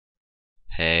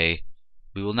Hey,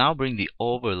 we will now bring the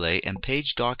overlay and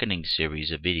page darkening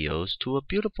series of videos to a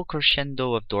beautiful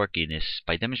crescendo of dorkiness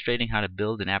by demonstrating how to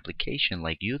build an application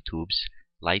like YouTube's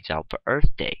Lights Out for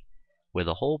Earth Day, where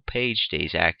the whole page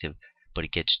stays active, but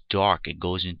it gets dark and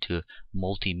goes into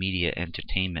multimedia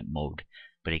entertainment mode.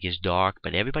 But it gets dark,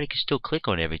 but everybody can still click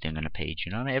on everything on the page,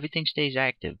 everything stays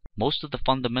active. Most of the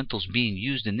fundamentals being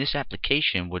used in this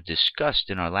application were discussed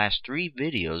in our last 3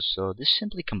 videos, so this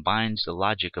simply combines the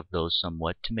logic of those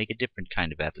somewhat to make a different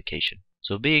kind of application.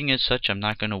 So being as such, I'm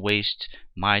not going to waste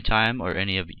my time or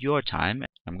any of your time.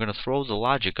 I'm going to throw the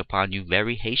logic upon you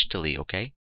very hastily,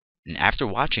 okay? And after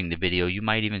watching the video, you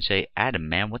might even say, Adam,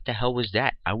 man, what the hell was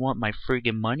that? I want my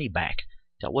friggin' money back.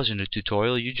 That wasn't a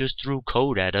tutorial, you just threw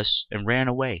code at us and ran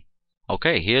away.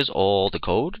 Okay, here's all the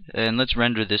code, and let's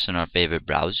render this in our favorite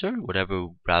browser, whatever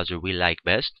browser we like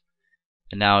best.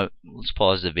 And now, let's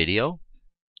pause the video.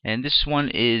 And this one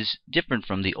is different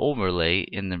from the overlay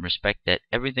in the respect that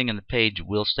everything in the page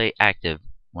will stay active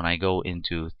when I go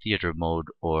into theater mode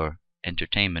or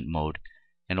entertainment mode.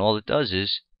 And all it does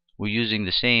is, we're using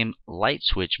the same light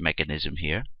switch mechanism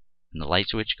here. And the light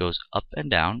switch goes up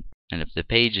and down, and if the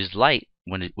page is light,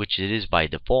 which it is by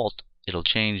default, it'll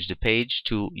change the page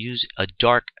to use a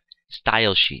dark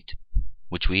style sheet,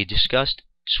 which we discussed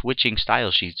switching style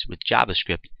sheets with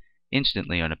JavaScript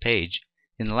instantly on a page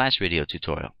in the last video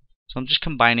tutorial. So I'm just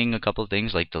combining a couple of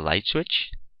things like the light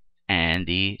switch and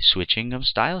the switching of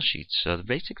style sheets. So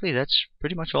basically that's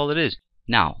pretty much all it is.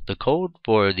 Now the code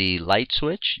for the light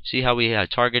switch, see how we are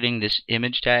targeting this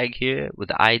image tag here with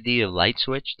the ID of light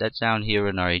switch? That's down here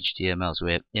in our HTML. So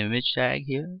we have image tag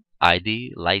here,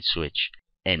 ID light switch.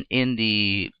 And in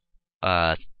the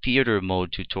theater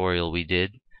mode tutorial we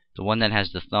did, the one that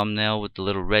has the thumbnail with the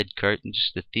little red curtain,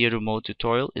 just the theater mode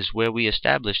tutorial, is where we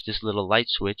established this little light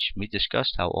switch. We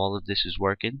discussed how all of this is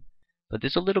working, but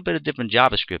there's a little bit of different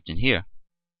JavaScript in here,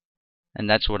 and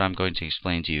that's what I'm going to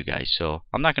explain to you guys. So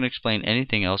I'm not going to explain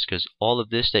anything else, because all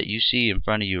of this that you see in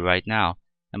front of you right now,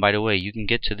 and by the way, you can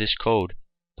get to this code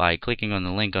by clicking on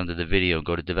the link under the video.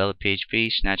 Go to develop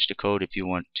PHP, snatch the code if you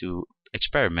want to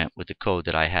experiment with the code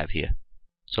that I have here.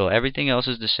 So everything else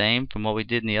is the same from what we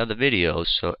did in the other videos.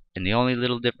 And the only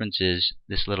little difference is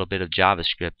this little bit of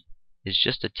JavaScript is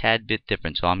just a tad bit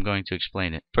different. So I'm going to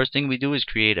explain it. First thing we do is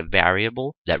create a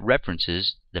variable that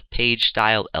references the page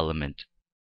style element,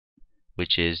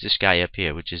 which is this guy up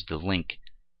here, which is the link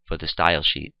for the style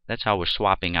sheet. That's how we're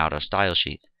swapping out our style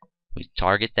sheet. We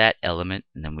target that element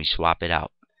and then we swap it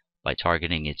out by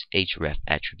targeting its href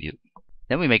attribute.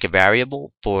 Then we make a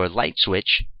variable for light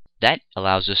switch that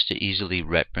allows us to easily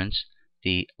reference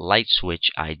the light switch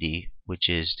ID, which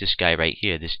is this guy right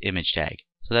here, this image tag.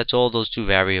 So that's all those 2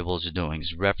 variables are doing,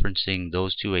 is referencing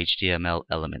those 2 HTML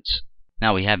elements.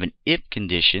 Now we have an if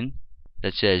condition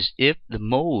that says if the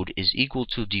mode is equal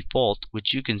to default,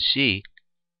 which you can see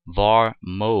var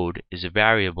mode is a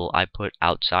variable I put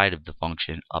outside of the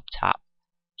function up top.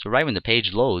 So right when the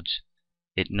page loads,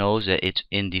 it knows that it's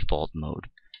in default mode.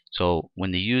 So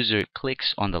when the user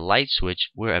clicks on the light switch,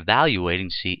 we're evaluating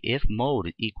to see if mode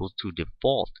is equal to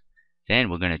default. Then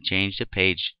we're going to change the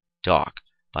page dark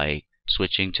by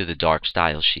switching to the dark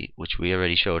style sheet, which we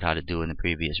already showed how to do in the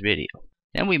previous video.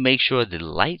 Then we make sure the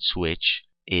light switch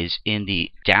is in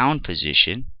the down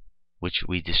position, which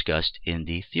we discussed in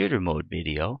the theater mode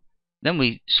video. Then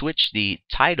we switch the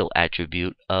title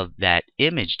attribute of that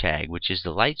image tag, which is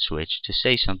the light switch, to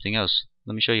say something else.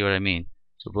 Let me show you what I mean.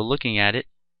 So we're looking at it,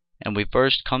 and we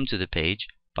first come to the page.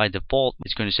 By default,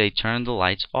 it's going to say turn the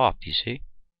lights off, you see?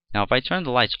 Now if I turn the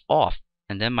lights off,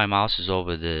 and then my mouse is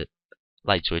over the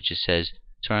light switch, it says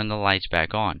turn the lights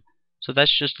back on. So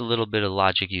that's just a little bit of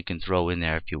logic you can throw in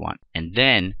there if you want. And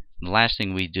then the last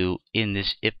thing we do in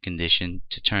this if condition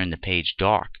to turn the page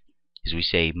dark is we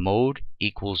say mode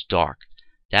equals dark.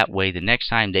 That way the next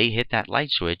time they hit that light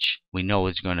switch, we know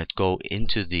it's going to go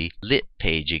into the lit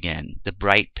page again, the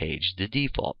bright page, the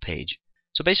default page.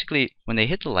 So basically, when they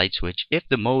hit the light switch, if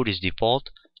the mode is default,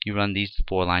 you run these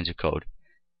 4 lines of code.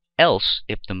 Else,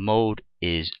 if the mode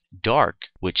is dark,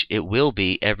 which it will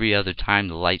be every other time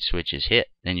the light switch is hit,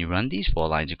 then you run these 4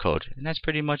 lines of code. And that's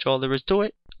pretty much all there is to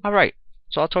it. Alright,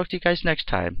 so I'll talk to you guys next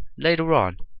time, later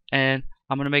on. And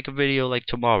I'm going to make a video like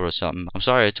tomorrow or something. I'm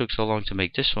sorry it took so long to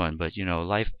make this one, but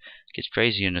life gets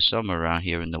crazy in the summer around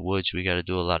here in the woods. We got to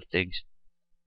do a lot of things.